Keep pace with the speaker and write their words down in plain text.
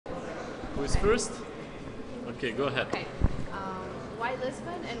Who is first? Okay, go ahead. Okay. Why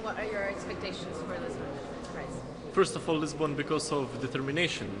Lisbon, and what are your expectations for Lisbon? Price? First of all, Lisbon because of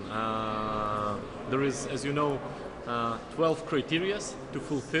determination. There is, as you know, 12 criteria to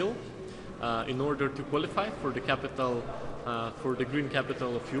fulfill in order to qualify for the capital, for the green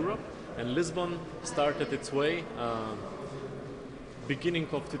capital of Europe. And Lisbon started its way beginning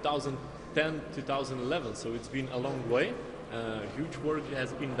of 2010, 2011. So it's been a long way. Huge work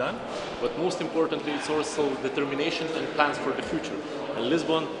has been done, but most importantly, it's also determination and plans for the future. And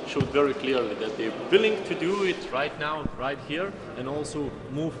Lisbon showed very clearly that they're willing to do it right now, right here, and also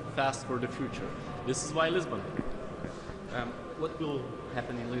move fast for the future. This is why Lisbon. What will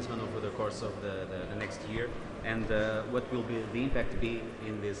happen in Lisbon over the course of the next year, and what will be the impact be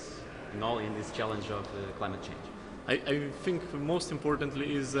in this challenge of climate change? I think most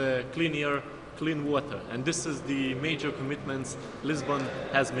importantly is clean air, clean water, and this is the major commitments Lisbon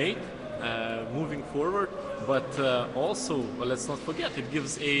has made moving forward. But also, well, let's not forget, it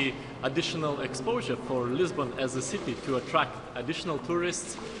gives a additional exposure for Lisbon as a city to attract additional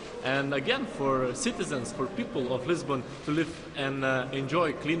tourists, and again for citizens, for people of Lisbon to live and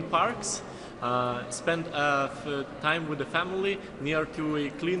enjoy clean parks, spend time with the family near to a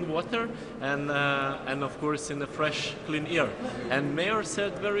clean water, and of course in a fresh, clean air. And Mayor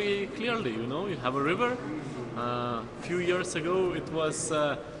said very clearly, you know, you have a river. A few years ago it was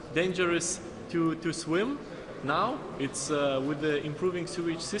dangerous to swim. Now it's with the improving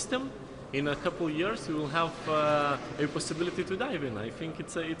sewage system. In a couple of years, we will have a possibility to dive in. I think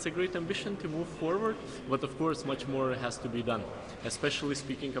it's a great ambition to move forward, but of course, much more has to be done. Especially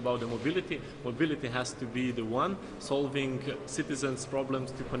speaking about the mobility, mobility has to be the one solving citizens'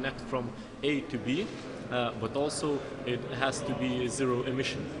 problems to connect from A to B, but also it has to be zero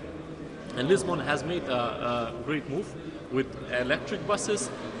emission. And Lisbon has made a great move with electric buses.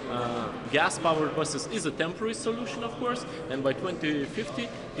 Gas-powered buses is a temporary solution, of course, and by 2050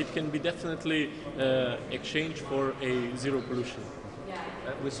 it can be definitely exchanged for a zero pollution.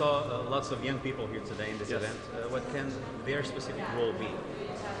 We saw lots of young people here today in this event. What can their specific role be?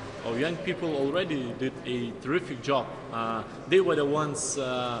 Oh, young people already did a terrific job. They were the ones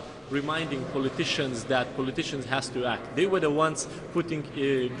reminding politicians that politicians has to act. They were the ones putting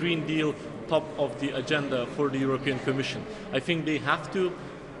a Green Deal top of the agenda for the European Commission. I think they have to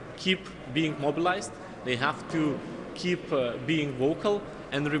keep being mobilized, they have to keep being vocal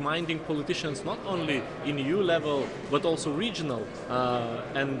and reminding politicians not only in EU level but also regional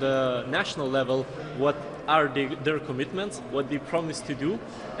and national level what are their commitments, what they promise to do,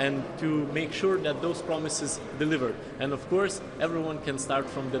 and to make sure that those promises deliver. And of course everyone can start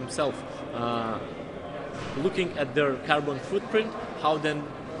from themselves, looking at their carbon footprint, how then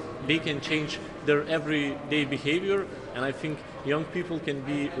they can change their everyday behavior, and I think young people can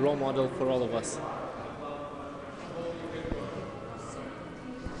be a role model for all of us.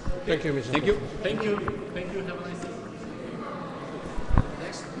 Thank you, Mr. Thank you. Thank you. Thank you. Have a nice day.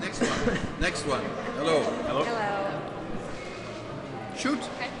 Next one. Next one. Hello. Hello. Hello. Shoot.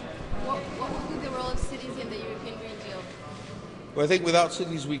 Okay. What will be the role of cities in the European Green Deal? Well, I think without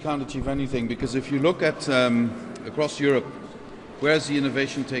cities we can't achieve anything, because if you look at across Europe, where's the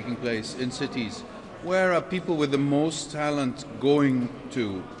innovation taking place? In cities. Where are people with the most talent going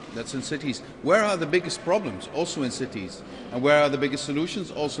to? That's in cities. Where are the biggest problems? Also in cities. And where are the biggest solutions?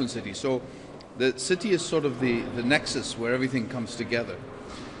 Also in cities. So the city is sort of the nexus where everything comes together.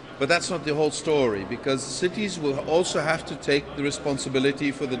 But that's not the whole story, because cities will also have to take the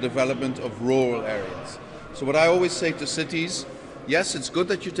responsibility for the development of rural areas. So what I always say to cities, yes, it's good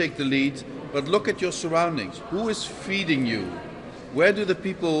that you take the lead, but look at your surroundings. Who is feeding you? Where do the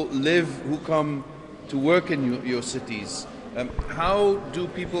people live who come to work in your cities? How do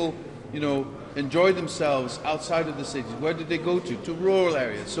people, enjoy themselves outside of the cities? Where do they go to? To rural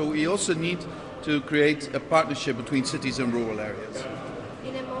areas. So we also need to create a partnership between cities and rural areas.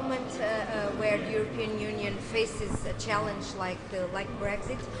 In a moment where the European Union faces a challenge like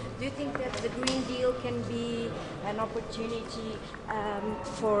Brexit, do you think that the Green Deal can be an opportunity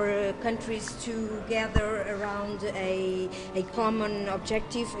for countries to gather around a common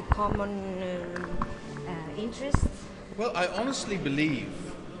objective, a common interest? Well, I honestly believe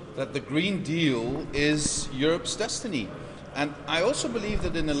that the Green Deal is Europe's destiny. And I also believe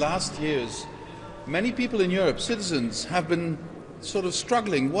that in the last years, many people in Europe, citizens, have been sort of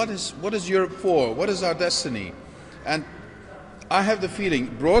struggling. What is Europe for? What is our destiny? And I have the feeling,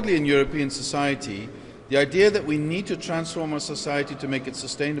 broadly in European society, the idea that we need to transform our society to make it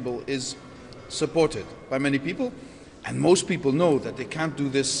sustainable is supported by many people. And most people know that they can't do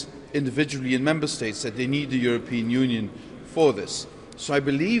this individually in member states, that they need the European Union for this. So I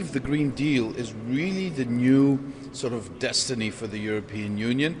believe the Green Deal is really the new sort of destiny for the European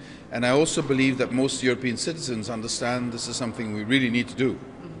Union, and I also believe that most European citizens understand this is something we really need to do.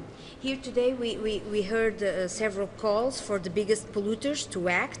 Here today we heard several calls for the biggest polluters to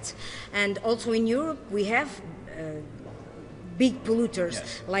act, and also in Europe we have big polluters,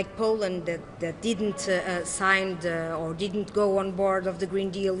 yes, like Poland that didn't sign or didn't go on board of the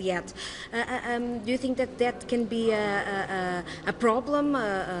Green Deal yet. Do you think that can be a problem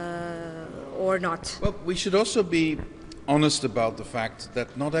or not? Well, we should also be honest about the fact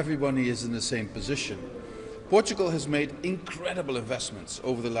that not everybody is in the same position. Portugal has made incredible investments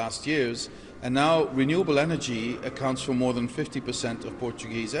over the last years, and now renewable energy accounts for more than 50% of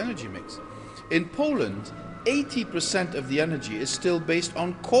Portuguese energy mix. In Poland, 80% of the energy is still based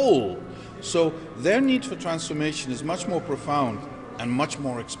on coal. So their need for transformation is much more profound and much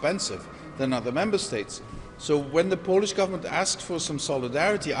more expensive than other member states. So when the Polish government asked for some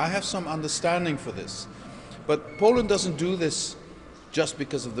solidarity, I have some understanding for this. But Poland doesn't do this just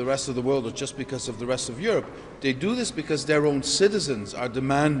because of the rest of the world or just because of the rest of Europe. They do this because their own citizens are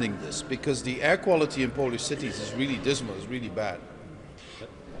demanding this, because the air quality in Polish cities is really dismal, is really bad.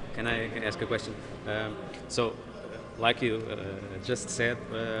 Can I ask a question? So, like you just said,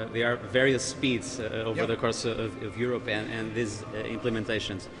 there are various speeds over the course of Europe and these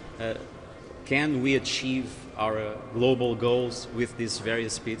implementations. Can we achieve our global goals with these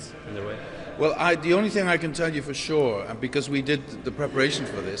various speeds underway? Well, the only thing I can tell you for sure, and because we did the preparation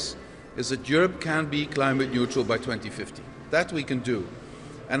for this, is that Europe can be climate neutral by 2050. That we can do.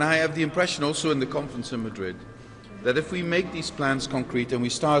 And I have the impression also in the conference in Madrid that if we make these plans concrete and we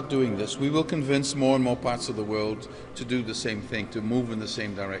start doing this, we will convince more and more parts of the world to do the same thing, to move in the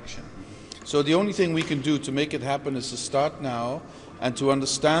same direction. So the only thing we can do to make it happen is to start now and to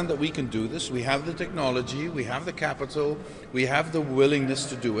understand that we can do this. We have the technology, we have the capital, we have the willingness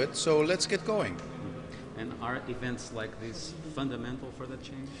to do it, so let's get going. And are events like this fundamental for that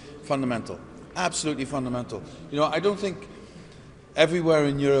change? Fundamental, absolutely fundamental. You know, I don't think everywhere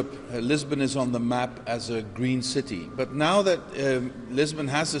in Europe, Lisbon is on the map as a green city. But now that Lisbon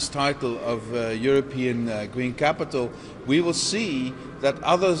has this title of European Green Capital, we will see that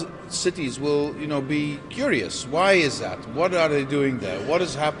other cities will, be curious. Why is that? What are they doing there? What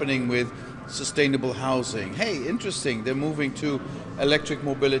is happening with sustainable housing? Hey, interesting, they're moving to electric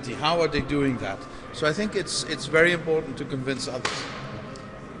mobility. How are they doing that? So I think it's very important to convince others.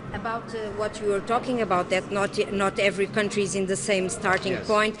 About what you were talking about, that not every country is in the same starting Yes.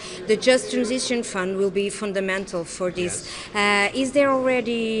 point. The Just Transition Fund will be fundamental for this. Is there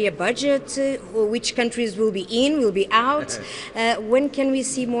already a budget? Which countries will be in, will be out? When can we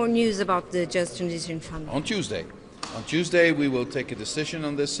see more news about the Just Transition Fund? On Tuesday. On Tuesday, we will take a decision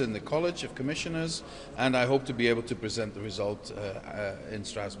on this in the College of Commissioners, and I hope to be able to present the result in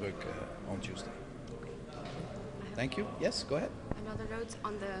Strasbourg on Tuesday. Thank you. Yes, go ahead. Another note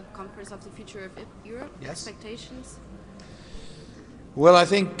on the Conference of the Future of Europe, Yes. expectations? Well, I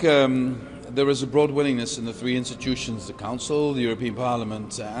think there is a broad willingness in the three institutions, the Council, the European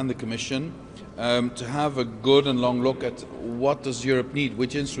Parliament and the Commission, to have a good and long look at what does Europe need,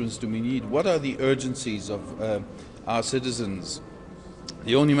 which instruments do we need, what are the urgencies of our citizens.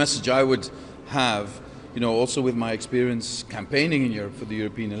 The only message I would have, also with my experience campaigning in Europe for the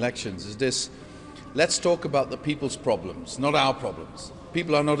European elections, is this: let's talk about the people's problems, not our problems.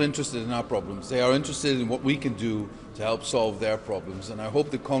 People are not interested in our problems. They are interested in what we can do to help solve their problems, and I hope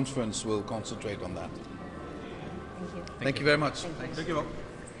the conference will concentrate on that. Thank you. Thank you very much. Thank you. Thank you.